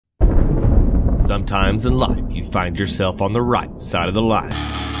Sometimes in life, you find yourself on the right side of the line.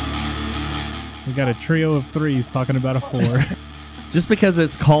 We got a trio of threes talking about a four. Just because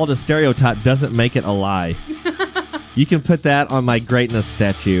it's called a stereotype doesn't make it a lie. You can put that on my greatness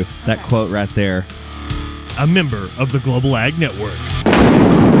statue, that quote right there. A member of the Global Ag Network.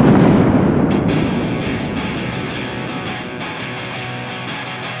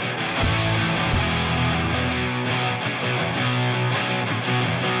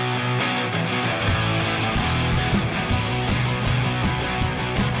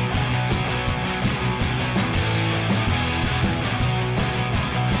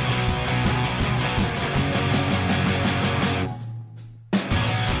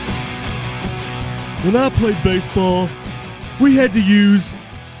 When I played baseball, we had to use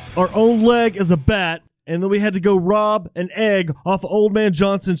our own leg as a bat, and then we had to go rob an egg off of Old Man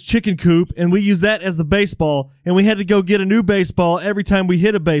Johnson's chicken coop, and we used that as the baseball, and we had to go get a new baseball every time we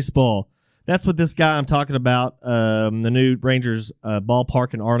hit a baseball. That's what this guy I'm talking about, the new Rangers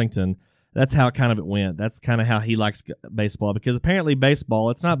ballpark in Arlington, that's how kind of it went. That's kind of how he likes baseball, because apparently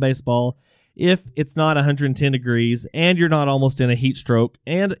baseball, it's not baseball if it's not 110 degrees, and you're not almost in a heat stroke,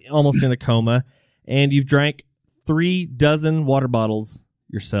 and almost in a coma, and you've drank 3 dozen water bottles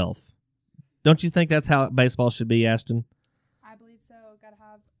yourself. Don't you think that's how baseball should be, Ashton? I believe so. Got to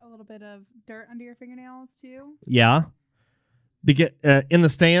have a little bit of dirt under your fingernails, too. Yeah. In the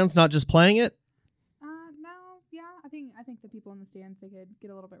stands, not just playing it? No, yeah. I think the people in the stands, they could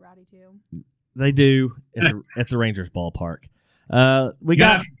get a little bit rowdy, too. They do at the Rangers ballpark. You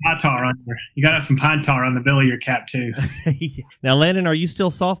gotta have some pine tar on there. You gotta have some pine tar on the bill of your cap too. Now, Landon, are you still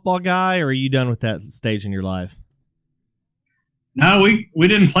softball guy, or are you done with that stage in your life? No, we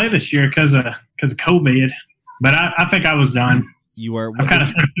didn't play this year because of COVID, but I think I was done. You were. I've kind of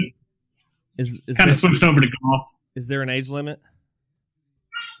switched over to golf. Is there an age limit?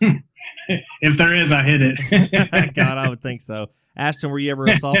 If there is, I hit it. God, I would think so. Ashton, were you ever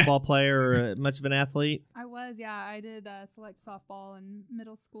a softball player or much of an athlete? I was, yeah. I did select softball in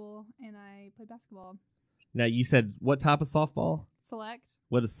middle school, and I played basketball. Now, you said what type of softball? Select.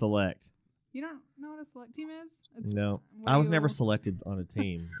 What is select? You don't know what a select team is? No. I was never selected on a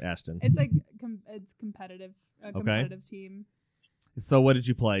team, Ashton. It's like it's competitive, a competitive team. So what did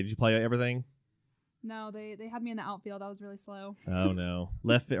you play? Did you play everything? No, they had me in the outfield. I was really slow. Oh, no.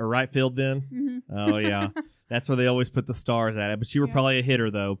 Left or right field then? Mm-hmm. Oh, yeah. That's where they always put the stars at it. But you were probably a hitter,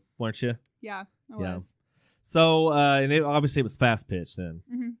 though, weren't you? Yeah, I was. So, and obviously it was fast pitch then.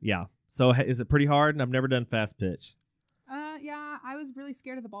 Mm-hmm. Yeah. So is it pretty hard? I've never done fast pitch. Yeah, I was really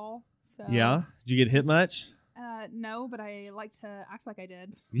scared of the ball. So yeah? Did you get hit much? No, but I like to act like I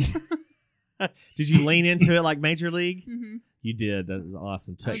did. Did you lean into it like Major League? Mm-hmm. You did. That was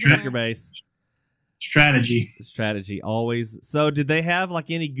awesome. Check your base. Strategy Always. So did they have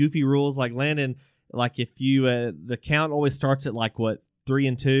like any goofy rules like Landon, like if you the count always starts at like what,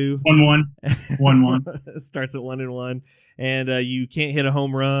 3-2? 1-1. 1-1. It starts at 1-1. And you can't hit a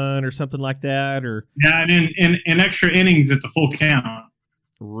home run or something like that, or yeah, and in extra innings it's a full count.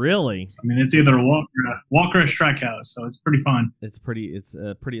 Really? I mean, it's either a walk or a strikeout, so it's pretty fun. That's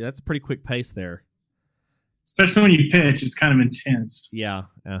a pretty quick pace there. Especially when you pitch, it's kind of intense. Yeah,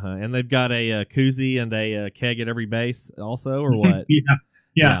 and they've got a koozie and a keg at every base, also, or what?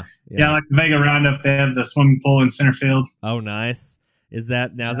 yeah. Like the Vega Roundup, they have the swimming pool in center field. Oh, nice. Is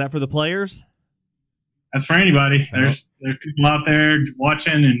that for the players? That's for anybody. There's people out there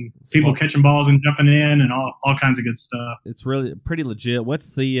watching and people catching balls and jumping in and all kinds of good stuff. It's really pretty legit.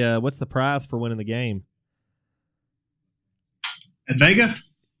 What's the prize for winning the game? At Vega?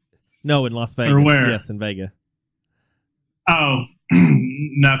 No, in Las Vegas. Or where? Yes, in Vega. Oh,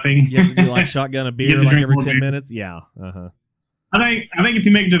 nothing. You have to do like shotgun a beer like every 10 minutes. Yeah. I think if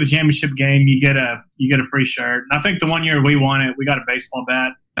you make it to the championship game, you get a free shirt. And I think the one year we won it, we got a baseball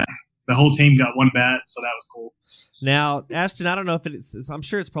bat. The whole team got one bat, so that was cool. Now, Ashton, I don't know if it's. I'm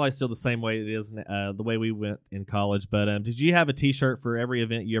sure it's probably still the same way it is the way we went in college. But did you have a T-shirt for every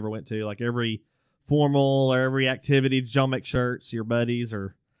event you ever went to, like every formal or every activity? Did y'all make shirts, your buddies,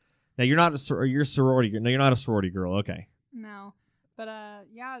 or now you're not you're a sorority. No, you're not a sorority girl. Okay. No, but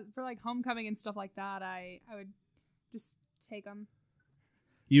yeah, for like homecoming and stuff like that, I would just take them.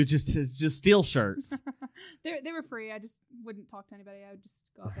 You just steal shirts. They were free. I just wouldn't talk to anybody. I would just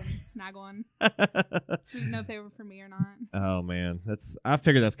go up and snag one. Didn't know if they were for me or not. Oh man, I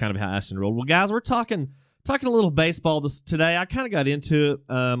figured that's kind of how Ashton rolled. Well, guys, we're talking a little baseball today. I kind of got into it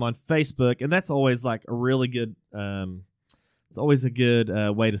on Facebook, and that's always like a really good. It's always a good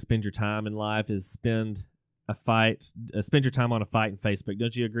way to spend your time in life is spend your time on a fight in Facebook.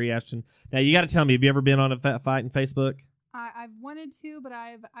 Don't you agree, Ashton? Now you got to tell me, have you ever been on a fight in Facebook? I've wanted to, but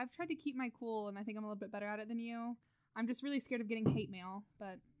I've tried to keep my cool, and I think I'm a little bit better at it than you. I'm just really scared of getting hate mail,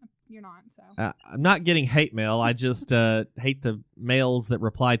 but you're not. So I'm not getting hate mail. I just hate the mails that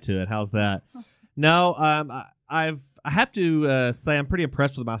reply to it. How's that? No, I have to say I'm pretty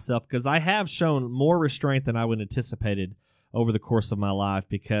impressed with myself because I have shown more restraint than I would have anticipated over the course of my life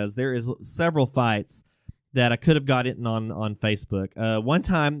because there is several fights that I could have gotten on Facebook. One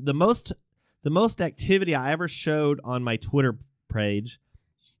time, the most activity I ever showed on my Twitter page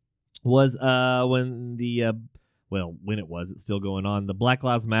was when it's still going on. The Black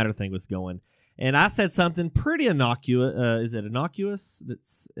Lives Matter thing was going, and I said something pretty innocuous. Is it innocuous?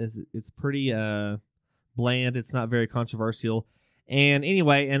 It's pretty bland. It's not very controversial. And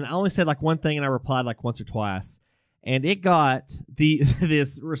anyway, and I only said like one thing, and I replied like once or twice, and it got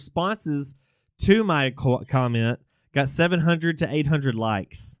this responses to my comment got 700 to 800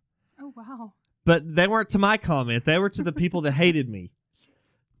 likes. Oh wow! But they weren't to my comment; they were to the people that hated me.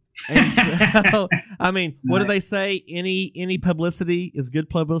 And so, I mean, what do they say? Any publicity is good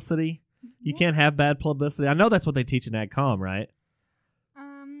publicity. You can't have bad publicity. I know that's what they teach in AdCom, right?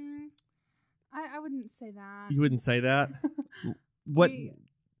 I wouldn't say that. You wouldn't say that. What?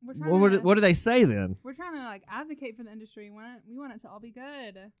 What do they say then? We're trying to like advocate for the industry. We want it to all be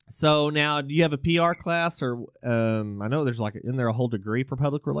good. So now, do you have a PR class, or I know there's like in there a whole degree for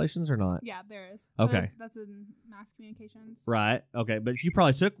public relations, or not? Yeah, there is. Okay, that's in mass communications. Right. Okay, but you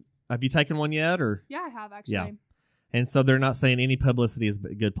probably took. Have you taken one yet, or? Yeah, I have actually. Yeah. And so they're not saying any publicity is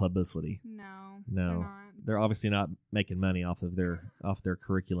good publicity. No. No. They're obviously not making money off their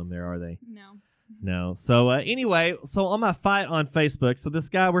curriculum there, are they? No. No. So anyway, so on my fight on Facebook, so this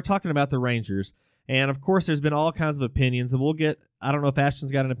guy, we're talking about the Rangers, and of course there's been all kinds of opinions, and I don't know if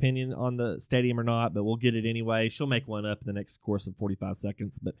Ashton's got an opinion on the stadium or not, but we'll get it anyway. She'll make one up in the next course of 45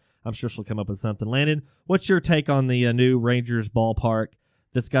 seconds, but I'm sure she'll come up with something. Landon, what's your take on the new Rangers ballpark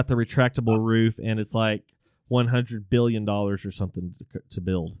that's got the retractable roof, and it's like $100 billion or something to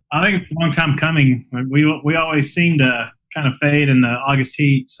build? I think it's a long time coming. We always seem to kind of fade in the August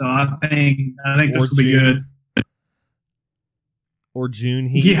heat, so I think this will be good. Or June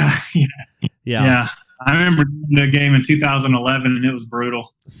heat. Yeah. I remember the game in 2011, and it was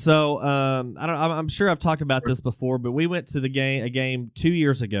brutal. So I'm sure I've talked about this before, but we went to a game 2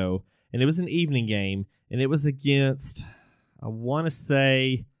 years ago, and it was an evening game, and it was against, I want to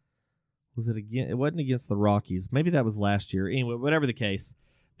say, it wasn't against the Rockies. Maybe that was last year. Anyway, whatever the case,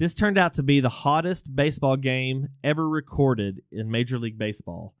 this turned out to be the hottest baseball game ever recorded in Major League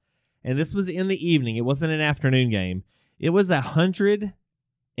Baseball. And this was in the evening. It wasn't an afternoon game. It was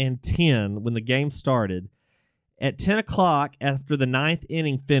 110 when the game started. At 10 o'clock, after the ninth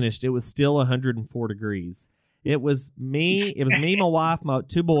inning finished, it was still 104 degrees. It was me, my wife, my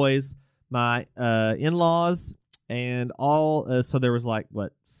two boys, my in-laws, and all. So there was like,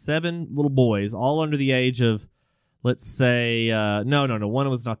 7 little boys, all under the age of, let's say, no, one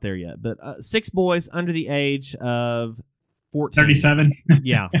was not there yet, but 6 boys under the age of 14. 37.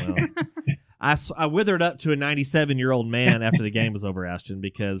 Yeah. Well, I withered up to a 97-year-old man after the game was over, Ashton,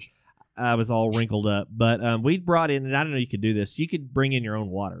 because I was all wrinkled up. But we brought in, and I don't know you could do this, you could bring in your own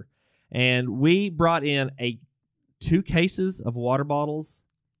water. And we brought in 2 cases of water bottles,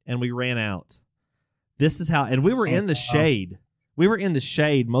 and we ran out. This is how, and we were in the shade. We were in the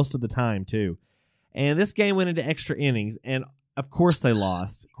shade most of the time, too. And this game went into extra innings, and of course they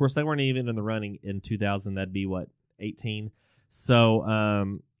lost. Of course, they weren't even in the running in 2000. That'd be, 18?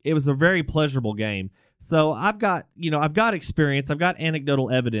 So it was a very pleasurable game. So I've got experience. I've got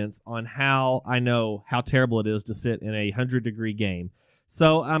anecdotal evidence on how I know how terrible it is to sit in a 100-degree game.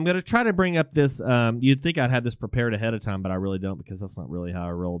 So I'm going to try to bring up this. You'd think I'd have this prepared ahead of time, but I really don't, because that's not really how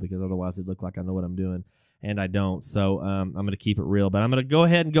I roll, because otherwise it'd look like I know what I'm doing, and I don't. So I'm going to keep it real. But I'm going to go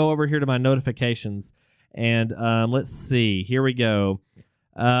ahead and go over here to my notifications, and let's see. Here we go.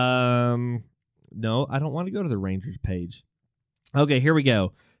 No, I don't want to go to the Rangers page. Okay, here we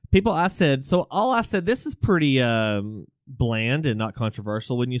go. People, this is pretty bland and not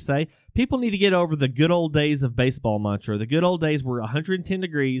controversial, wouldn't you say? People need to get over the good old days of baseball mantra. The good old days were 110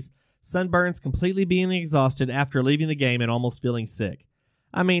 degrees, sunburns, completely being exhausted after leaving the game and almost feeling sick.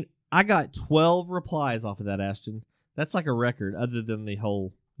 I mean, I got 12 replies off of that, Ashton. That's like a record, other than the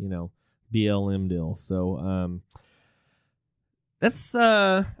whole, BLM deal. So, that's,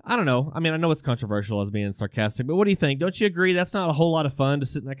 I don't know. I mean, I know it's controversial as being sarcastic, but what do you think? Don't you agree that's not a whole lot of fun to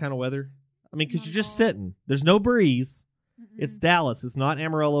sit in that kind of weather? I mean, because you're just sitting. There's no breeze. Mm-mm. It's Dallas. It's not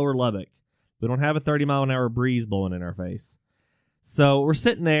Amarillo or Lubbock. We don't have a 30-mile-an-hour breeze blowing in our face. So we're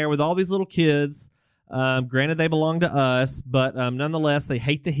sitting there with all these little kids. Granted, they belong to us, but nonetheless, they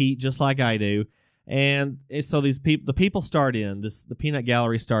hate the heat just like I do. And so the people start in the peanut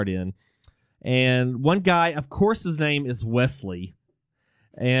gallery start in, and one guy, of course, his name is Wesley.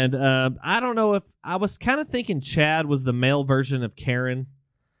 And I don't know if I was kind of thinking Chad was the male version of Karen.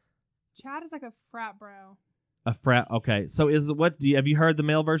 Chad is like a frat bro. A frat. Okay, so have you heard the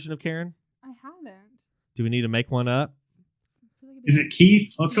male version of Karen? I haven't. Do we need to make one up? I feel like it'd be Is like it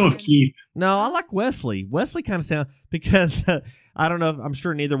Keith? Let's go with Steven. Keith. No, I like Wesley. Wesley kind of sound because I don't know. I'm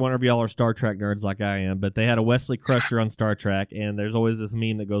sure neither one of y'all are Star Trek nerds like I am, but they had a Wesley Crusher on Star Trek, and there's always this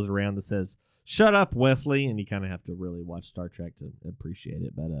meme that goes around that says, "Shut up, Wesley," and you kind of have to really watch Star Trek to appreciate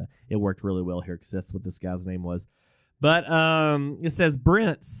it. But it worked really well here because that's what this guy's name was. But it says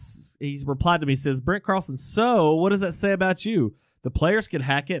Brent. He's replied to me. Says Brent Carlson. So what does that say about you? The players could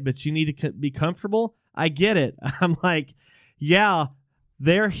hack it, but you need to be comfortable. I get it. I'm like, yeah,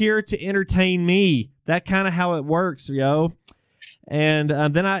 they're here to entertain me. That kind of how it works, yo. And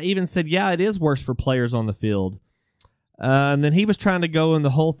then I even said, yeah, it is worse for players on the field. And then he was trying to go in the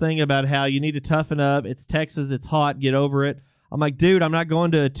whole thing about how you need to toughen up. It's Texas. It's hot. Get over it. I'm like, dude, I'm not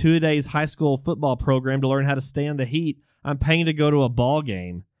going to a 2-day high school football program to learn how to stand the heat. I'm paying to go to a ball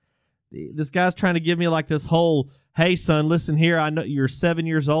game. This guy's trying to give me like this whole, hey, son, listen here. I know you're 7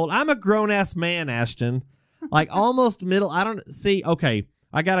 years old. I'm a grown-ass man, Ashton. Like almost middle. I don't see. Okay,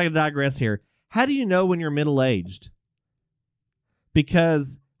 I got to digress here. How do you know when you're middle-aged?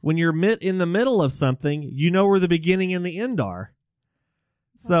 Because when you're in the middle of something, you know where the beginning and the end are.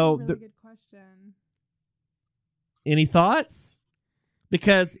 That's So a really good question. Any thoughts?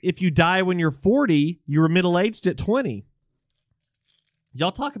 Because if you die when you're 40, you were middle-aged at 20.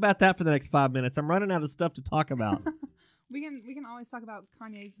 Y'all talk about that for the next 5 minutes. I'm running out of stuff to talk about. We can always talk about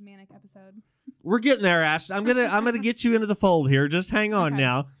Kanye's manic episode. We're getting there, Ash. I'm gonna get you into the fold here. Just hang on Okay.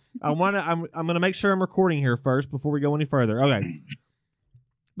 now. I'm gonna make sure I'm recording here first before we go any further. Okay.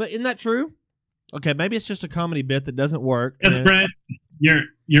 But isn't that true? Okay, maybe it's just a comedy bit that doesn't work. Yes, and- Brent.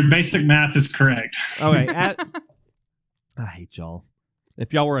 Your basic math is correct. Okay. I hate y'all.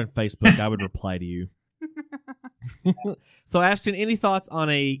 If y'all were on Facebook, I would reply to you. So, Ashton, any thoughts on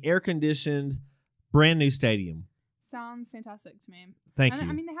a air-conditioned, brand new stadium? Sounds fantastic to me. Thank And, you.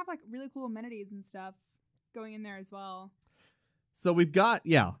 I mean, they have like really cool amenities and stuff going in there as well. So we've got,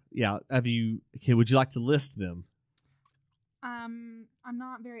 yeah. Would you like to list them? I'm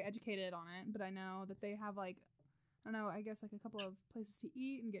not very educated on it, but I know that they have like, I don't know, I guess like a couple of places to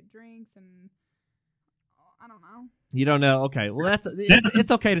eat and get drinks and I don't know. You don't know? Okay. Well,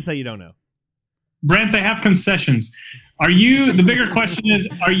 it's okay to say you don't know. Brent, they have concessions. The bigger question is,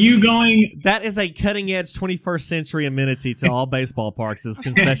 are you going, That is a cutting-edge 21st century amenity to all baseball parks is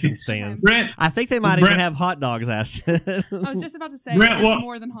concession stands. Brent, I think they might even Brent- have hot dogs, Ashton. I was just about to say Brett, it's what-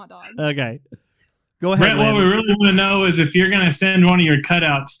 more than hot dogs. Okay. Go ahead, Brent, what we Landon. really want to know is if you're going to send one of your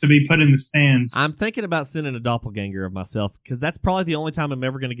cutouts to be put in the stands. I'm thinking about sending a doppelganger of myself because that's probably the only time I'm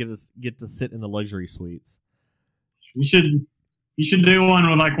ever going to get to sit in the luxury suites. You should do one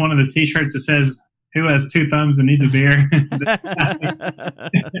with like one of the T-shirts that says, "Who has two thumbs and needs a beer?"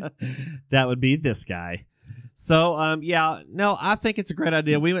 That would be this guy. So, I think it's a great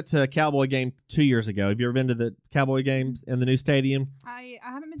idea. We went to a Cowboy game 2 years ago. Have you ever been to the Cowboy games in the new stadium? I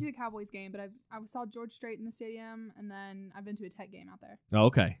haven't been to a Cowboys game, but I saw George Strait in the stadium, and then I've been to a Tech game out there. Oh,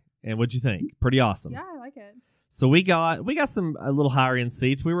 okay. And what'd you think? Pretty awesome. Yeah, I like it. So we got some a little higher end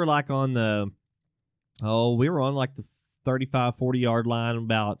seats. We were like on the 35, 40 yard line,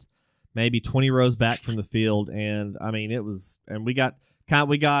 about maybe 20 rows back from the field. And I mean, we got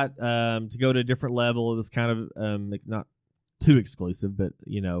to go to a different level. It was kind of not too exclusive, but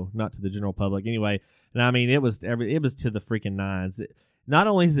not to the general public anyway. And I mean, it was to the freaking nines. Not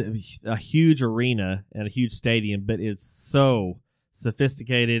only is it a huge arena and a huge stadium, but it's so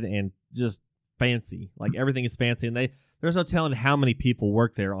sophisticated and just fancy. Like everything is fancy, and there's no telling how many people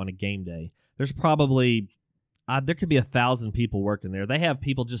work there on a game day. There's probably there could be 1,000 people working there. They have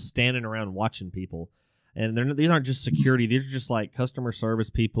people just standing around watching people, and these aren't just security. These are just like customer service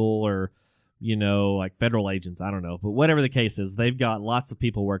people or like federal agents. I don't know, but whatever the case is, they've got lots of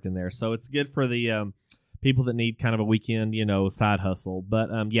people working there. So it's good for the people that need kind of a weekend side hustle. But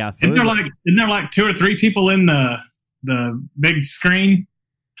yeah, so isn't there like 2 or 3 people in the big screen?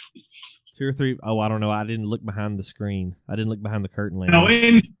 2 or 3. Oh, I don't know. I didn't look behind the screen. I didn't look behind the curtain. No,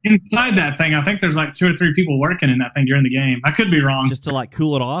 inside that thing, I think there's like 2 or 3 people working in that thing during the game. I could be wrong. Just to like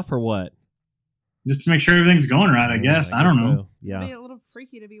cool it off or what? Just to make sure everything's going right, I guess. I don't know. So. Yeah, It'd be a little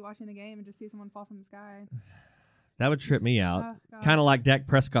freaky to be watching the game and just see someone fall from the sky. that would trip me out. Oh, God. Kind of like Dak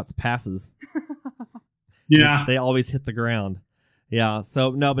Prescott's passes. Yeah. They always hit the ground. Yeah.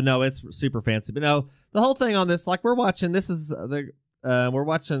 So no, it's super fancy. But no, the whole thing on this, like we're watching, this is we're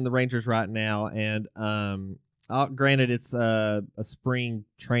watching the Rangers right now, and granted, it's a spring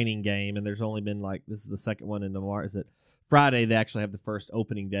training game, and there's only been this is the second one in tomorrow. Is it Friday? They actually have the first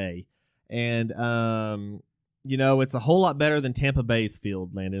opening day, and it's a whole lot better than Tampa Bay's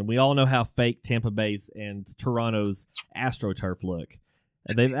field, Landon. We all know how fake Tampa Bay's and Toronto's AstroTurf look.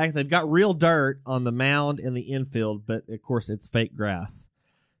 And they've got real dirt on the mound and the infield, but of course it's fake grass.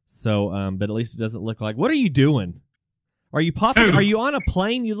 So, but at least it doesn't look like. What are you doing? Are you popping? Who? Are you on a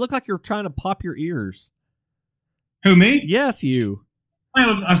plane? You look like you're trying to pop your ears. Who, me? Yes, you. I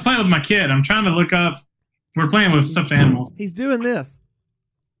was playing with my kid. I'm trying to look up. We're playing with stuffed animals. He's doing this,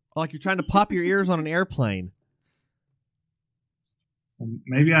 like you're trying to pop your ears on an airplane.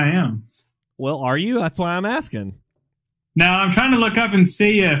 Maybe I am. Well, are you? That's why I'm asking. Now I'm trying to look up and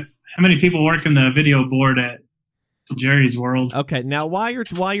see how many people work in the video board at Jerry's World. Okay, now while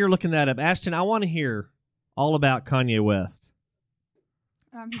you're looking that up, Ashton, I want to hear all about Kanye West.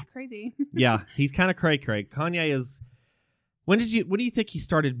 He's crazy. Yeah, he's kind of cray-cray. Kanye is. When do you think he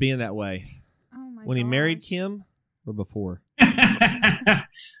started being that way? Oh my! When he married Kim, or before? Man,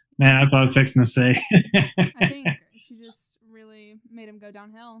 I thought I was fixing to say. I think she just really made him go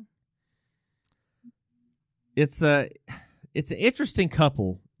downhill. It's an interesting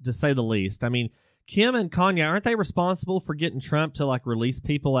couple, to say the least. I mean, Kim and Kanye, aren't they responsible for getting Trump to release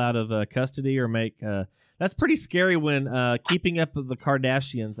people out of custody or make? That's pretty scary when Keeping Up with the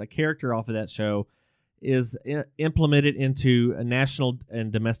Kardashians, a character off of that show, is implemented into a national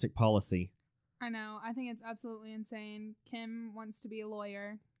and domestic policy. I know. I think it's absolutely insane. Kim wants to be a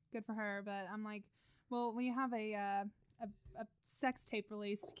lawyer. Good for her. But I'm like, well, when you have a sex tape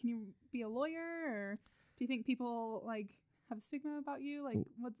released, can you be a lawyer? Or do you think people have a stigma about you?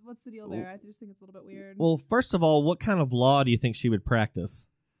 What's the deal there? I just think it's a little bit weird. Well, first of all, what kind of law do you think she would practice?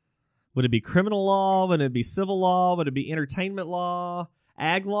 Would it be criminal law? Would it be civil law? Would it be entertainment law?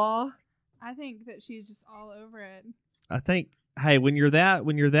 Ag law? I think that she's just all over it. I think, hey, when you're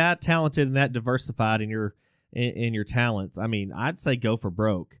that talented and that diversified in your talents, I mean, I'd say go for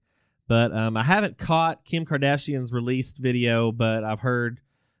broke. But I haven't caught Kim Kardashian's released video, but I've heard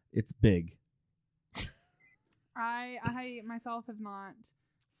it's big. I myself have not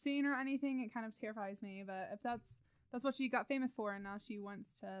seen or anything. It kind of terrifies me. But if that's what she got famous for, and now she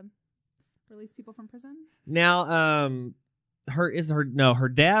wants to release people from prison. Now, her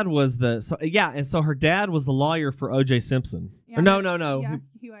dad was so her dad was the lawyer for O.J. Simpson. Yeah, or no.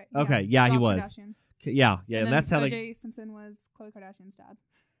 Okay, Yeah, he Khloe was. Kardashian. Yeah, and that's how O.J. Simpson was Khloe Kardashian's dad.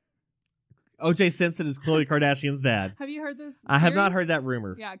 O.J. Simpson is Khloe Kardashian's dad. Have you heard this? I have not theories? heard that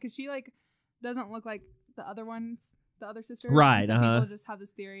rumor. Yeah, because she doesn't look like the other ones, the other sisters. Right. And so people just have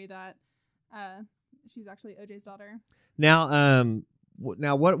this theory that she's actually O.J.'s daughter. Now,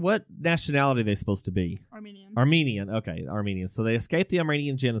 what nationality are they supposed to be? Armenian. Armenian. Okay, Armenian. So they escaped the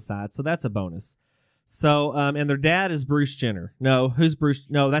Armenian genocide. So that's a bonus. So, and their dad is Bruce Jenner. No, who's Bruce?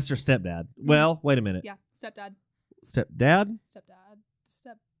 No, that's their stepdad. Mm-hmm. Well, wait a minute. Yeah, stepdad. Stepdad?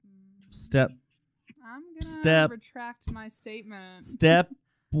 Step. I'm gonna Step. retract my statement. Step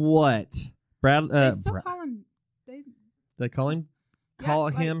what? Brad. They still call him. They call him. Yeah, Call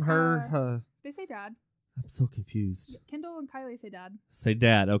him her. They say dad. I'm so confused. Kendall and Kylie say dad. Say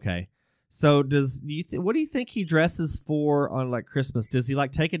dad. Okay. So what do you think he dresses for on Christmas? Does he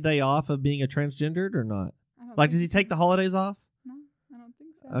take a day off of being a transgendered or not? Does he take the holidays off? No, I don't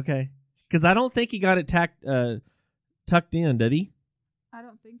think so. Okay. Because I don't think he got it tucked in, did he? I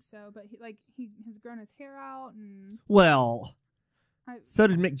don't think so, but he has grown his hair out and. Well, so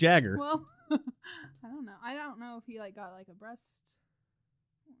did Mick Jagger. Well, I don't know. I don't know if he got a breast,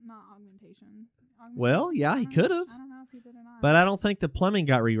 not augmentation. Well, yeah, he could have. I don't know if he did or not. But I don't think the plumbing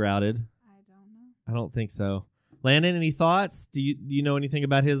got rerouted. I don't know. I don't think so. Landon, any thoughts? Do you know anything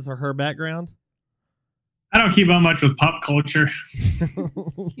about his or her background? I don't keep on much with pop culture.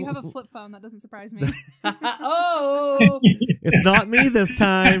 You have a flip phone. That doesn't surprise me. Oh, it's not me this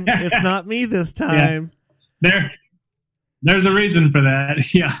time. It's not me this time. Yeah. There's a reason for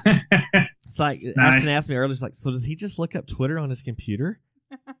that. Yeah. It's like Nice. Ashton asked me earlier. It's like, so does he just look up Twitter on his computer?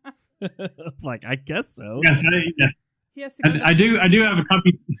 I guess so. Yes, He has to go I do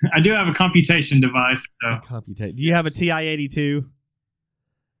have a computation device. So Computate. Do you have a TI-82?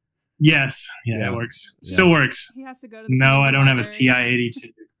 yes, Yeah. it works. Still works. He has to go to the No, community I don't have a library.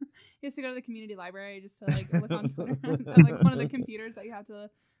 TI-82. He has to go to the community library just to look on Twitter on one of the computers that you have to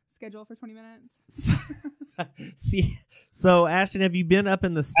schedule for 20 minutes. See, so Ashton, have you been up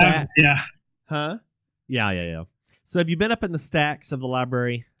in the stack? Yeah. Huh? Yeah. So have you been up in the stacks of the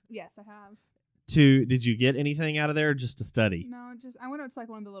library? Yes, I have. Did you get anything out of there, or just to study? No, I went up to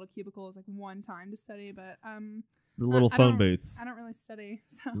one of the little cubicles one time to study, but the little I phone don't- booths. I don't really study,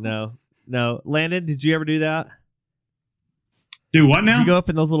 so No. Landon, did you ever do that? Do what Did now? you go up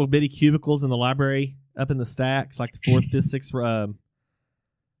in those little bitty cubicles in the library, up in the stacks, like the fourth, fifth, sixth, fifth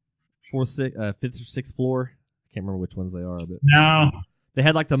or sixth floor? I can't remember which ones they are, but No. they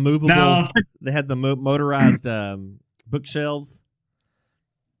had like the movable. No. They had the motorized bookshelves.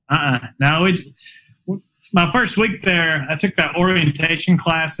 No. My first week there, I took that orientation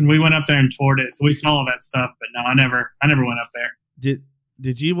class, and we went up there and toured it. So we saw all that stuff. But no, I never went up there.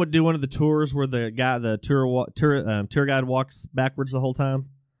 Did you do one of the tours where the tour guide walks backwards the whole time?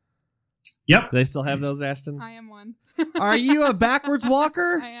 Yep. Do they still have those, Ashton? I am one. Are you a backwards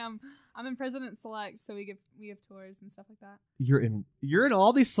walker? I am. I'm in President Select, so we give tours and stuff like that. You're in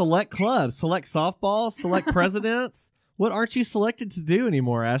all these select clubs, select softball, select presidents. What aren't you selected to do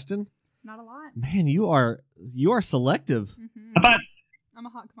anymore, Ashton? Not a lot. Man, you are selective. Mm-hmm. I'm a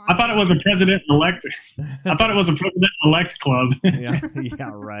hot commodity. I thought it was a president-elect. I thought it was a president-elect club.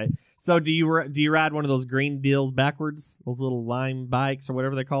 yeah, right. So do you ride one of those green deals backwards? Those little lime bikes or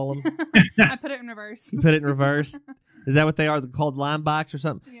whatever they call them? I put it in reverse. You put it in reverse? Is that what they are? They're called lime bikes or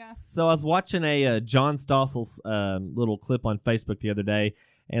something? Yeah. So I was watching a John Stossel's little clip on Facebook the other day,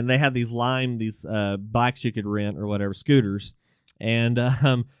 and they had these bikes you could rent or whatever, scooters. And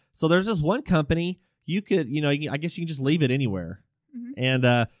so there's this one company you could, I guess you can just leave it anywhere. Mm-hmm.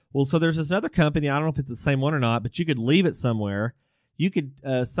 And so there's this other company. I don't know if it's the same one or not, but you could leave it somewhere. You could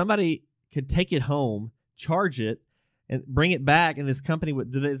somebody could take it home, charge it, and bring it back. And this company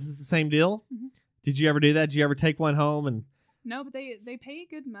would. Is this the same deal? Mm-hmm. Did you ever do that? Did you ever take one home and? No, but they pay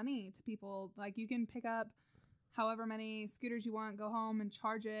good money to people. Like you can pick up however many scooters you want, go home and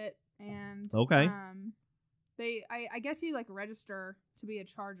charge it, and Okay. I guess you like register to be a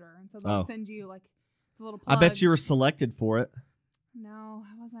charger, and so they'll send you like the little I plugs. bet you were selected for it. No,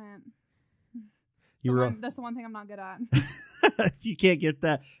 I wasn't. That's the one thing I'm not good at. If you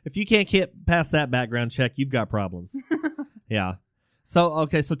can't get past that background check, you've got problems. Yeah. So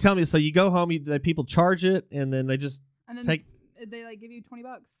tell me. So you go home, people charge it, and then they just take. They like give you $20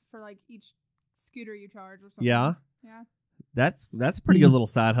 for like each scooter you charge or something. Yeah. Yeah. That's a pretty good little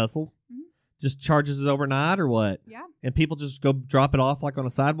side hustle. Mm-hmm. Just charges it overnight or what? Yeah. And people just go drop it off like on a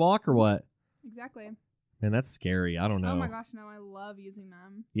sidewalk or what? Exactly. Man, that's scary. I don't know. Oh my gosh, no, I love using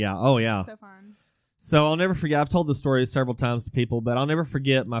them. Yeah. Oh yeah. It's so fun. So I'll never forget. I've told this story several times to people, but I'll never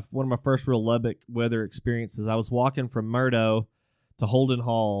forget one of my first real Lubbock weather experiences. I was walking from Murdo to Holden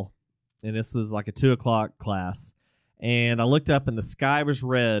Hall, and this was like a 2:00 class. And I looked up, and the sky was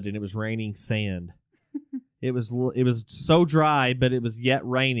red, and it was raining sand. It was so dry, but it was yet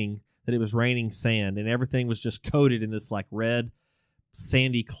raining that it was raining sand, and everything was just coated in this like red,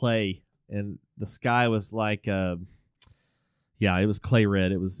 sandy clay, and the sky was like, it was clay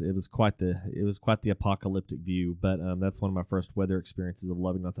red. It was quite the apocalyptic view. But that's one of my first weather experiences of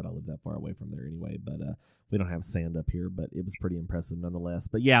Lubbock. Not that I live that far away from there anyway, but we don't have sand up here. But it was pretty impressive nonetheless.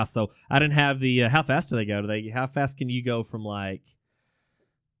 But yeah, so I didn't have the. How fast do they go? How fast can you go from like?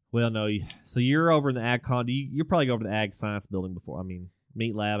 Well, no. So you're over in the ag con. You probably go over to the ag science building before. I mean,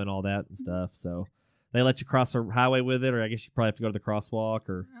 meat lab and all that and stuff. So they let you cross a highway with it, or I guess you probably have to go to the crosswalk,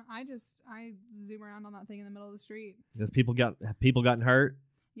 or I zoom around on that thing in the middle of the street. have people gotten hurt?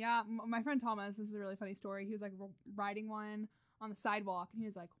 Yeah, my friend Thomas. This is a really funny story. He was like riding one on the sidewalk, and he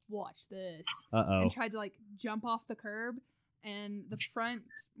was like, "Watch this," and tried to like jump off the curb, and the front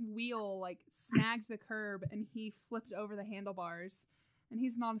wheel like snagged the curb, and he flipped over the handlebars. And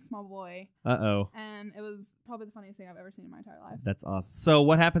he's not a small boy. And it was probably the funniest thing I've ever seen in my entire life. That's awesome. So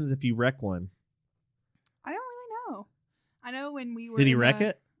what happens if you wreck one? I don't really know. I know when we were. Did he wreck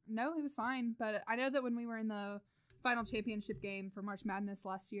it? No, he was fine. But I know that when we were in the final championship game for March Madness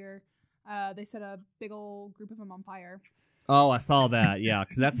last year, they set a big old group of them on fire. Oh, I saw that. Yeah,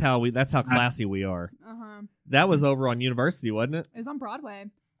 because that's how classy we are. That was over on University, wasn't it? It was on Broadway.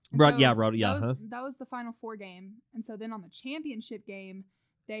 That was the Final Four game, and so then on the championship game,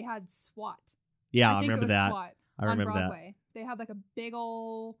 they had SWAT. Yeah, I remember that. SWAT I remember on Broadway. They had like a big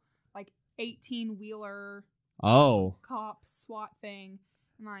old like 18-wheeler cop SWAT thing,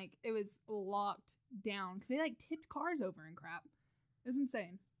 and like it was locked down because they like tipped cars over and crap. It was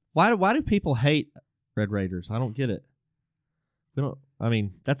insane. Why do people hate Red Raiders? I don't get it. I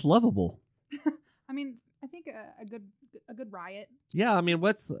mean, that's lovable. I mean, I think a good riot. Yeah, I mean,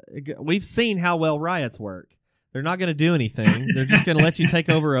 we've seen how well riots work. They're not going to do anything. They're just going to let you take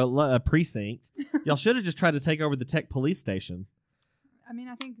over a precinct. Y'all should have just tried to take over the Tech police station. I mean,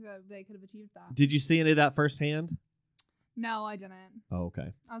 I think they could have achieved that. Did you see any of that firsthand? No, I didn't. Oh,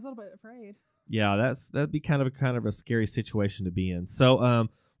 okay. I was a little bit afraid. Yeah, that'd be kind of a scary situation to be in. So,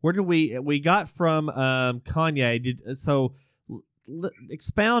 Where did we got from Kanye?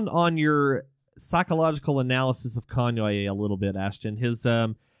 Expound on your psychological analysis of Kanye a little bit, Ashton. His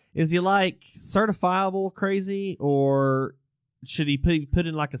is he like certifiable crazy, or should he put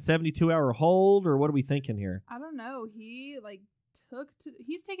in like a 72-hour hold, or what are we thinking here? I don't know. He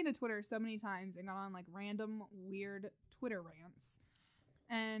he's taken to Twitter so many times and got on like random weird Twitter rants.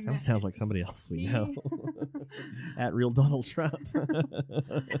 And Kind of sounds like somebody else we know. At real Donald Trump.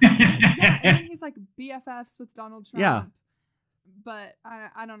 Yeah, and then he's like BFFs with Donald Trump. Yeah. But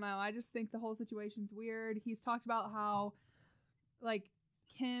I don't know. I just think the whole situation's weird. He's talked about how like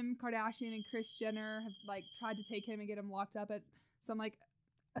Kim Kardashian and Kris Jenner have like tried to take him and get him locked up at some like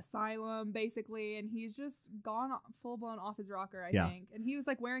asylum basically, and he's just gone full blown off his rocker, I think. And he was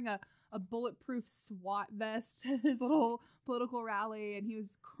like wearing a bulletproof SWAT vest at his little political rally, and he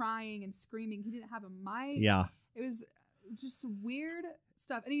was crying and screaming. He didn't have a mic. Yeah. It was just weird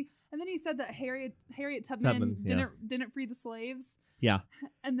stuff. And then he said that Harriet Tubman didn't free the slaves. Yeah.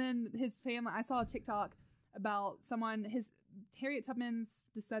 And then his family, I saw a TikTok about Harriet Tubman's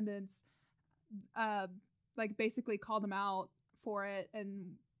descendants like basically called him out for it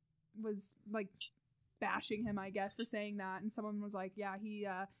and was like bashing him, I guess, for saying that. And someone was like, yeah,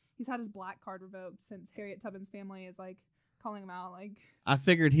 he's had his black card revoked since Harriet Tubman's family is like calling him out. Like, I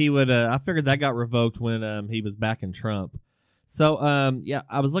figured he would. I figured that got revoked when he was backing Trump. So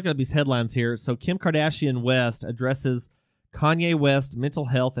I was looking at these headlines here. So Kim Kardashian West addresses Kanye West mental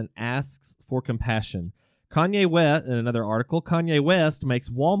health and asks for compassion. Kanye West, in another article, Kanye West makes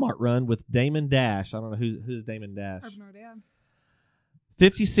Walmart run with Damon Dash. I don't know who's Damon Dash. I have no idea.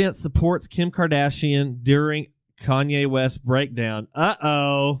 50 Cent supports Kim Kardashian during Kanye West breakdown.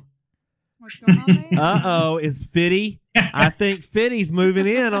 What's going on there? Is Fitty? I think Fitty's moving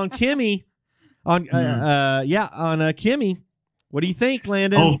in on Kimmy. On Kimmy. What do you think,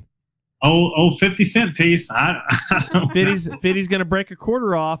 Landon? 50 Cent piece. Fitty's going to break a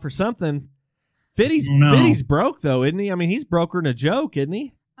quarter off or something. Fitty's broke though, isn't he? I mean, he's brokering a joke, isn't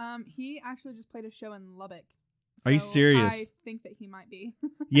he? He actually just played a show in Lubbock. So are you serious? I think that he might be.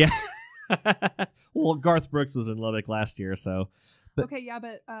 Yeah. Well, Garth Brooks was in Lubbock last year, so. But 50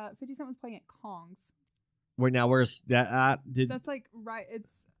 Cent was playing at Kong's. Where's that? That's like right.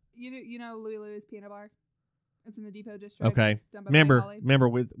 It's you know Louie Louie's Piano Bar. It's in the Depot District. Okay. Remember,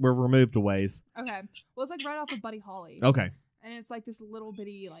 we're removed a ways. Okay. Well, it's like right off of Buddy Holly. Okay. And it's like this little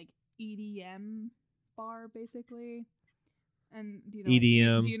bitty like EDM bar, basically. And do you know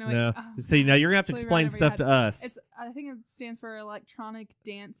EDM? Do you know no. See, now you're gonna have to explain stuff to us. I think it stands for electronic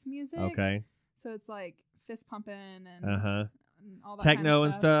dance music. Okay. So it's like fist pumping and all that techno kind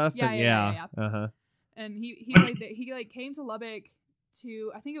and stuff. Yeah. Uh-huh. And he played he like came to Lubbock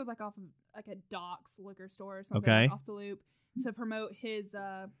to, I think it was like off of like a Doc's liquor store or something, okay, off the loop, to promote his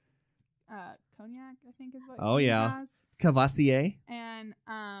cognac, I think is what he has. Cavassier. And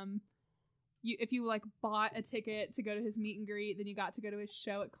if you like bought a ticket to go to his meet and greet, then you got to go to his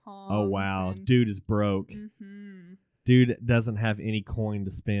show at Kong's. Oh wow, dude is broke. Mm-hmm. Dude doesn't have any coin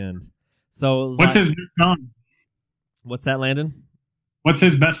to spend. So what's his best song? What's that, Landon? What's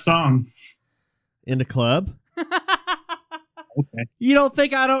his best song? In the Club. Okay. You don't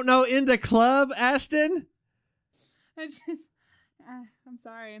think I don't know In the Club, Ashton? It's just, I'm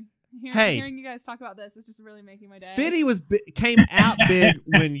sorry. Hearing you guys talk about this is just really making my day. Fitty came out big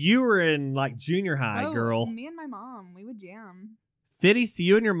when you were in like junior high, girl. Me and my mom, we would jam. Fitty, so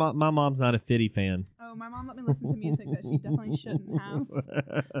you and your mom. My mom's not a Fitty fan. Oh, my mom let me listen to music that she definitely shouldn't have.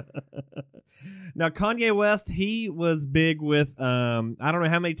 Now, Kanye West, he was big with, I don't know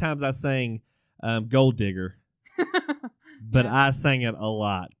how many times I sang Gold Digger. But I sang it a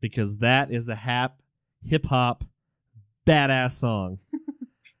lot because that is a hip-hop badass song.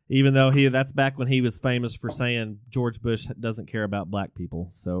 Even though that's back when he was famous for saying George Bush doesn't care about black people.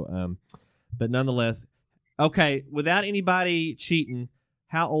 So, but nonetheless, okay, without anybody cheating,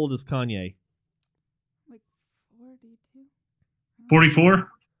 how old is Kanye? Like 42. 44.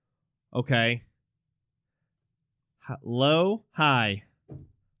 Okay. Low, high.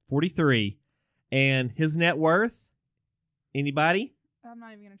 43. And his net worth? Anybody? I'm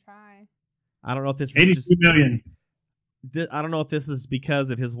not even going to try. I don't know if this is 82 million. I don't know if this is because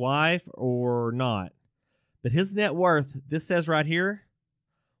of his wife or not. But his net worth, this says right here,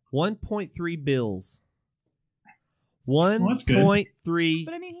 1.3 bills. 1.3.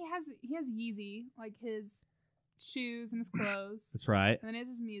 But I mean, he has Yeezy, like his shoes and his clothes. That's right. And then it's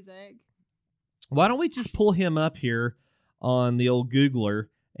his music. Why don't we just pull him up here on the old Googler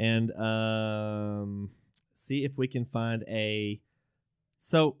and see if we can find a.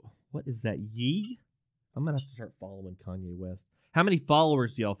 So what is that? Yee? I'm gonna have to start following Kanye West. How many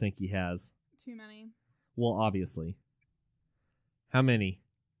followers do y'all think he has? Too many. Well, obviously. How many?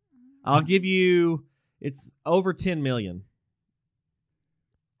 I'll give you. It's over 10 million.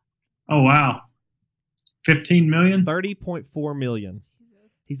 Oh wow, 15 million. 30.4 million.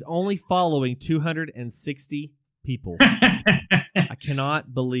 Jesus. He's only following 260 people. I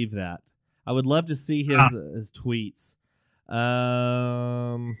cannot believe that. I would love to see his tweets.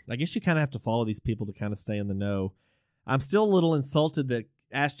 I guess you kind of have to follow these people to kind of stay in the know. I'm still a little insulted that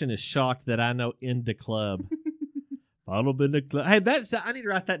Ashton is shocked that I know Indie Club. Follow Indie Club. Hey, I need to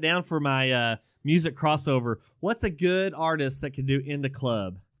write that down for my music crossover. What's a good artist that can do Indie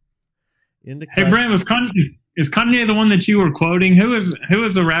Club? Indie Club. Hey, Brent, is Kanye the one that you were quoting? Who is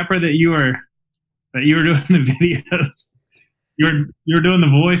the rapper that you were doing the videos? You were doing the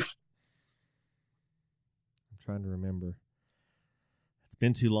voice. I'm trying to remember. It's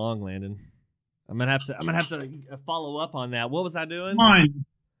been too long, Landon. I'm gonna have to follow up on that. What was I doing? Come on,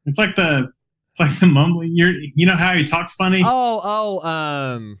 it's like the mumbling. You know how he talks funny. Damn it!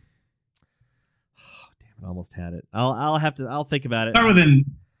 I almost had it. I'll think about it. Start with an.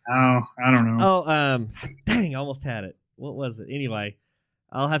 Oh, I don't know. Dang! I almost had it. What was it? Anyway,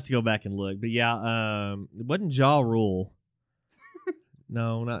 I'll have to go back and look. But yeah, it wasn't Ja Rule.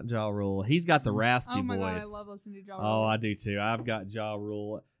 No, not Ja Rule. He's got the raspy voice. Oh my god, I love listening to Ja Rule. Oh, I do too. I've got Ja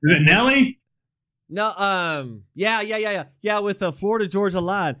Rule. Is it Nelly? No, yeah, with the Florida Georgia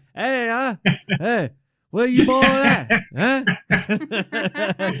line. Hey, hey, where you born at? Huh?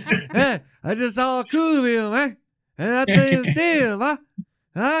 Hey, I just saw a cool film, man. And I think it's deal, huh?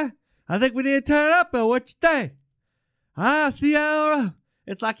 Huh? I think we need to turn up, or what you think? See how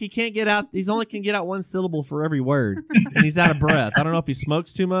it's like he can't get out. He's only can get out one syllable for every word, and he's out of breath. I don't know if he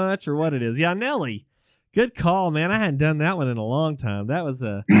smokes too much or what it is. Yeah, Nelly. Good call, man. I hadn't done that one in a long time. That was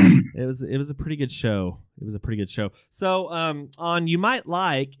it was a pretty good show. It was a pretty good show. So, on You Might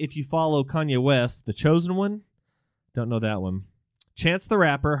Like, if you follow Kanye West, The Chosen One, don't know that one. Chance the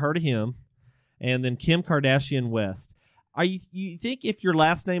Rapper, heard of him, and then Kim Kardashian West. Are you think if your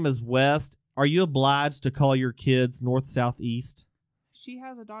last name is West, are you obliged to call your kids North, South, East? She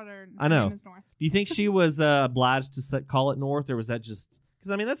has a daughter. I know. Her name is North. Do you think she was obliged to call it North, or was that just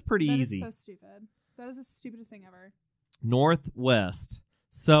because that's pretty easy? That is so stupid. That is the stupidest thing ever. Northwest.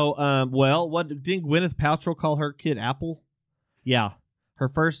 So, what didn't Gwyneth Paltrow call her kid Apple? Yeah,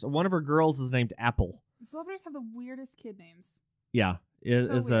 one of her girls is named Apple. Celebrities have the weirdest kid names. Yeah,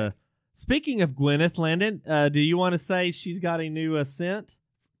 is weird. Speaking of Gwyneth, Landon, do you want to say she's got a new scent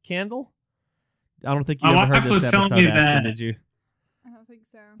candle? I don't think you ever heard this episode, Ashton, did you? I don't think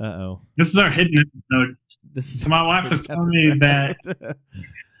so. Uh-oh. This is our hidden episode. This is my wife was telling me that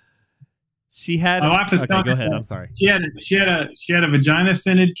she had. My wife was telling go me ahead. that I'm sorry. She had a vagina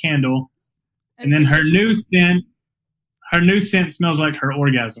scented candle, and then her new scent smells like her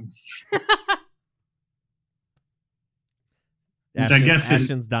orgasm.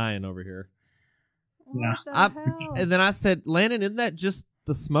 Ashton's dying over here. Yeah. What the hell? And then I said, Landon, isn't that just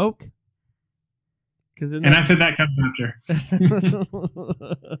the smoke? I said that comes after.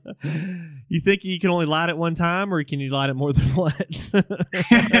 You think you can only light it one time, or can you light it more than once?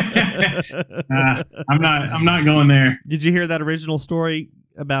 I'm not going there. Did you hear that original story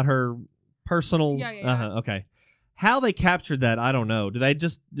about her personal? Yeah. Okay. How they captured that, I don't know.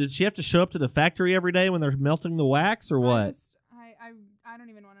 Did she have to show up to the factory every day when they're melting the wax, or what? I don't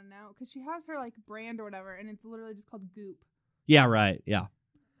even want to know, because she has her brand or whatever, and it's literally just called Goop. Yeah, right. Yeah.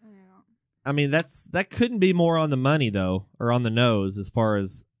 I mean, that couldn't be more on the money, though, or on the nose, as far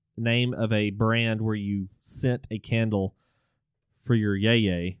as name of a brand where you sent a candle for your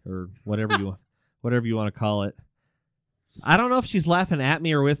yay or whatever you want to call it. I don't know if she's laughing at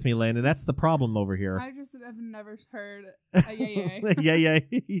me or with me, Landon. That's the problem over here. I just have never heard a yay.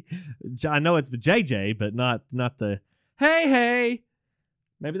 Yay. I know it's the JJ, but not the hey.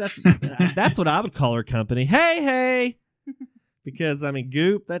 Maybe that's what I would call her company. Hey. Because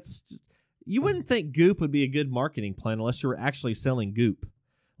Goop. You wouldn't think Goop would be a good marketing plan unless you were actually selling Goop.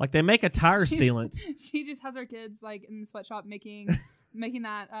 Like they make a tire sealant. She just has her kids in the sweatshop making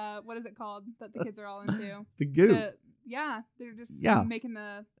that what is it called that the kids are all into? The Goop. They're just making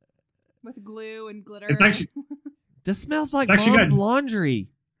with glue and glitter. This smells like mom's laundry.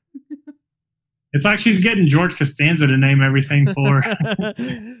 It's like she's getting George Costanza to name everything for.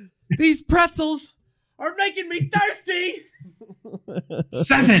 These pretzels are making me thirsty.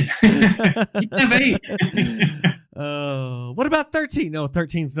 7. You have 8. What about 13? No,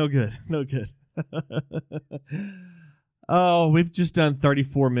 13's no good. No good. Oh, we've just done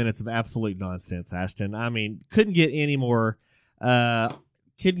 34 minutes of absolute nonsense, Ashton. Couldn't get any more. Can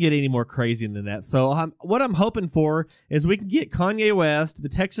couldn't get any more crazy than that. So what I'm hoping for is we can get Kanye West, the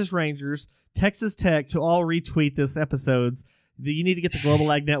Texas Rangers, Texas Tech to all retweet this episodes. You need to get the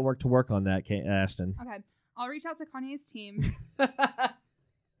Global Ag Network to work on that, Ashton. Okay. I'll reach out to Kanye's team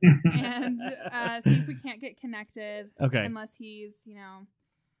and see if we can't get connected. Okay. Unless he's,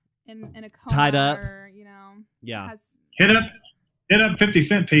 in a coma Tied up. or, Yeah. Hit up 50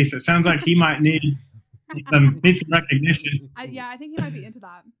 Cent piece. It sounds like he might need some recognition. I think he might be into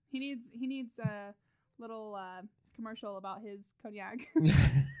that. He needs a little commercial about his cognac.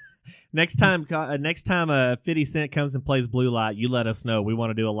 Next time 50 Cent comes and plays Blue Light, you let us know. We want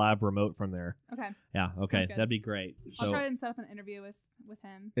to do a live remote from there. Okay. Yeah, okay. Sounds good. That'd be great. I'll So, try and set up an interview with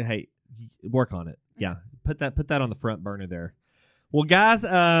him. hey, work on it. Yeah. Put that on the front burner there. Well, guys,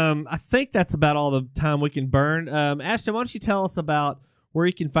 I think that's about all the time we can burn. Ashton, why don't you tell us about where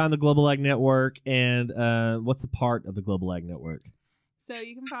you can find the Global Ag Network and what's a part of the Global Ag Network? So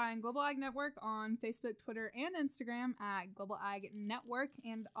you can find Global Ag Network on Facebook, Twitter, and Instagram at Global Ag Network,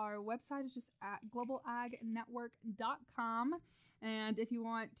 and our website is just at globalagnetwork.com. And if you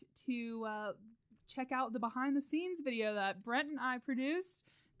want to check out the behind-the-scenes video that Brent and I produced,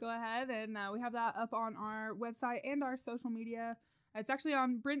 go ahead, and we have that up on our website and our social media. It's actually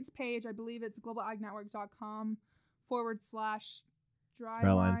on Brent's page. I believe it's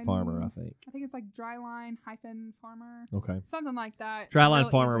globalagnetwork.com/Dryline Farmer, I think. I think it's like Dryline-Farmer. Okay. Something like that. Dryline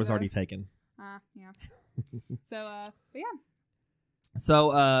Real Farmer easy was to- already taken. Yeah. But yeah.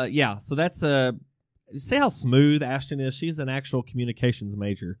 So, so that's see how smooth Ashton is. She's an actual communications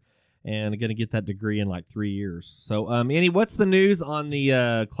major and going to get that degree in like 3 years. So, Annie, what's the news on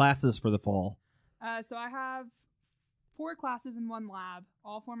the classes for the fall? So I have 4 classes in one lab.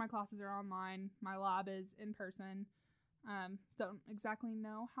 All 4 of my classes are online. My lab is in person. Don't exactly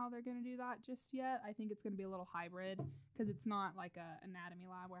know how they're going to do that just yet. I think it's going to be a little hybrid because it's not like a anatomy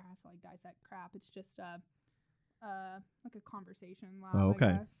lab where I have to like dissect crap. It's just like a conversation lab. Oh, okay.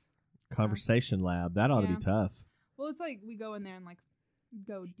 I guess. Conversation lab. That ought to Yeah. be tough. Well, it's like we go in there and like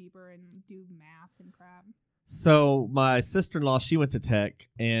go deeper and do math and crap. So my sister-in-law, she went to Tech,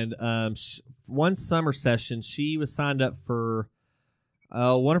 and one summer session, she was signed up for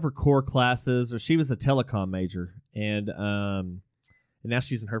one of her core classes, or she was a telecom major, and now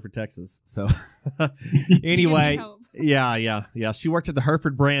she's in Hereford, Texas. So anyway, yeah. She worked at the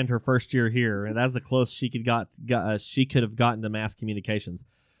Hereford brand her first year here, and that's the closest she could she could have gotten to mass communications.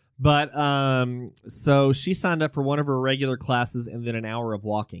 But so she signed up for one of her regular classes and then an hour of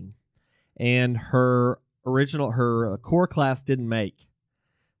walking, and her core class didn't make.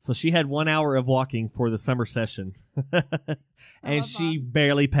 So she had 1 hour of walking for the summer session, and she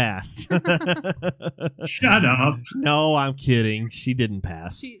barely passed. Shut up. No, I'm kidding. She didn't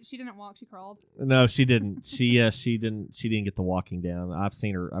pass. She didn't walk. She crawled. No, she didn't. She didn't get the walking down. I've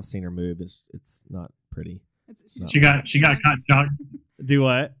seen her move. It's not pretty. She got caught jogging. Do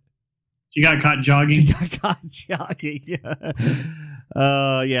what? She got caught jogging. She got caught jogging.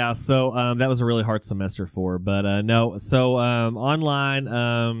 Yeah. So that was a really hard semester for her. But no. So online,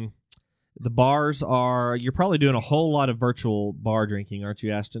 the bars you're probably doing a whole lot of virtual bar drinking, aren't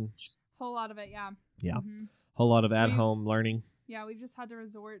you, Ashton? Whole lot of it, yeah. Yeah. Mm-hmm. Whole lot of at-home learning. Yeah, we've just had to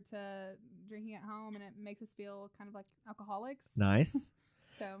resort to drinking at home, and it makes us feel kind of like alcoholics. Nice.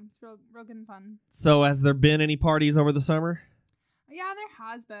 So it's real good and fun. So has there been any parties over the summer? Yeah, there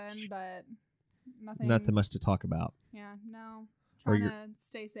has been, but nothing. Nothing much to talk about. Yeah, no. Or Trying to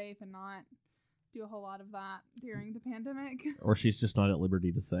stay safe and not do a whole lot of that during the pandemic. Or she's just not at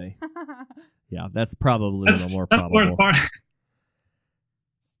liberty to say. Yeah, that's probably a little more probable. The worst part.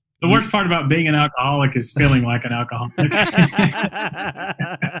 The worst part about being an alcoholic is feeling like an alcoholic.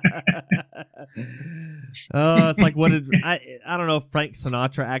 Oh, it's like I don't know if Frank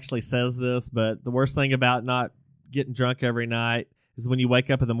Sinatra actually says this, but the worst thing about not getting drunk every night is when you wake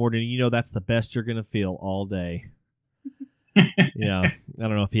up in the morning, you know that's the best you're going to feel all day. Yeah, I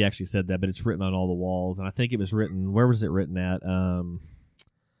don't know if he actually said that, but it's written on all the walls, and I think it was written. Where was it written at?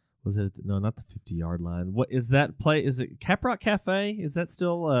 Was it no, not the 50-yard line? What is that play? Is it Caprock Cafe? Is that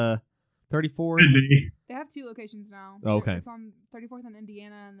still 34? Could be. They have 2 locations now. Oh, okay. It's on 34th and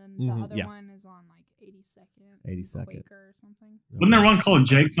Indiana, and then the other one is on like 82nd. 82nd. Quaker or something. Wasn't there one called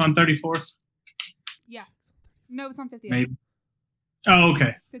Jake's on 34th? Yeah. No, it's on 50th. Maybe. Oh,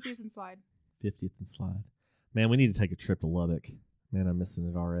 okay. 50th and Slide. 50th and Slide. Man, we need to take a trip to Lubbock. Man, I'm missing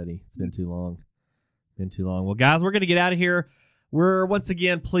it already. It's been too long. Well, guys, we're going to get out of here. We're once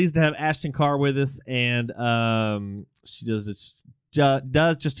again pleased to have Ashton Carr with us, and she does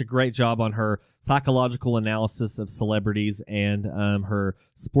just a great job on her psychological analysis of celebrities and her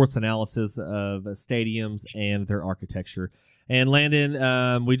sports analysis of stadiums and their architecture. And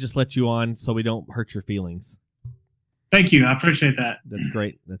Landon, we just let you on so we don't hurt your feelings. Thank you. I appreciate that. That's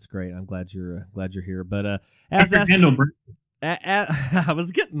great. That's great. I'm glad you're here. But I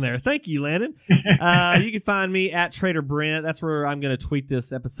was getting there. Thank you, Landon. You can find me at Trader Brent. That's where I'm going to tweet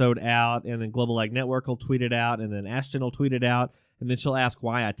this episode out, and then Global Ag Network will tweet it out, and then Ashton will tweet it out, and then she'll ask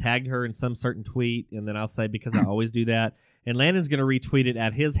why I tagged her in some certain tweet, and then I'll say because I always do that. And Landon's going to retweet it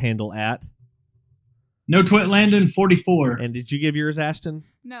at his handle at No Twit Landon 44. And did you give yours, Ashton?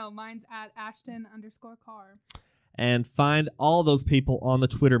 No, mine's at Ashton_Carr. And find all those people on the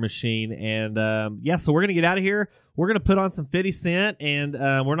Twitter machine. And so we're going to get out of here. We're going to put on some 50 Cent, and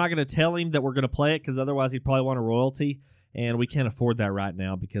we're not going to tell him that we're going to play it because otherwise he'd probably want a royalty. And we can't afford that right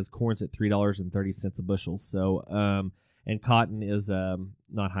now because corn's at $3.30 a bushel. So, and cotton is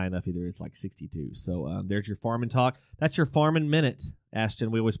not high enough either. It's like 62. So there's your farming talk. That's your farming minute,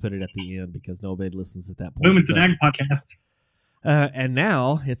 Ashton. We always put it at the end because nobody listens at that point. Boom, it's an ag podcast. And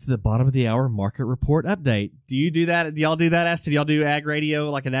now it's the bottom of the hour market report update. Do you do that? Do y'all do that, Ashton? Do y'all do ag radio,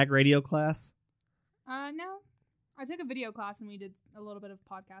 like an ag radio class? No. I took a video class and we did a little bit of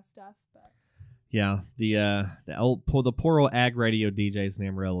podcast stuff. But yeah, the poor old ag radio DJs in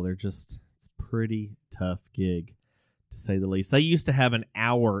Amarillo, it's a pretty tough gig, to say the least. They used to have an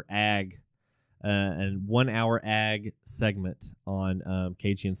hour ag and 1 hour ag segment on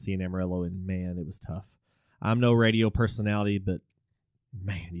KGNC in Amarillo, and man, it was tough. I'm no radio personality, but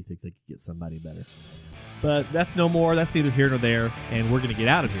man, you think they could get somebody better. But that's no more. That's neither here nor there, and we're going to get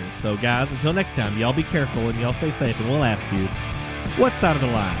out of here. So, guys, until next time, y'all be careful and y'all stay safe, and we'll ask you, what side of the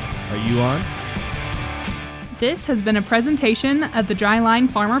line are you on? this has been a presentation of the Dryline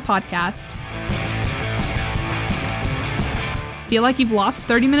Farmer Podcast. Feel like you've lost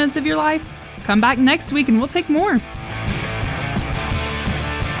 30 minutes of your life? Come back next week and we'll take more.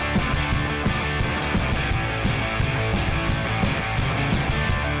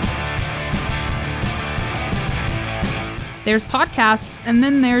 There's podcasts, and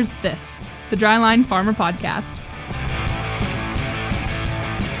then there's this, the Dryline Farmer Podcast.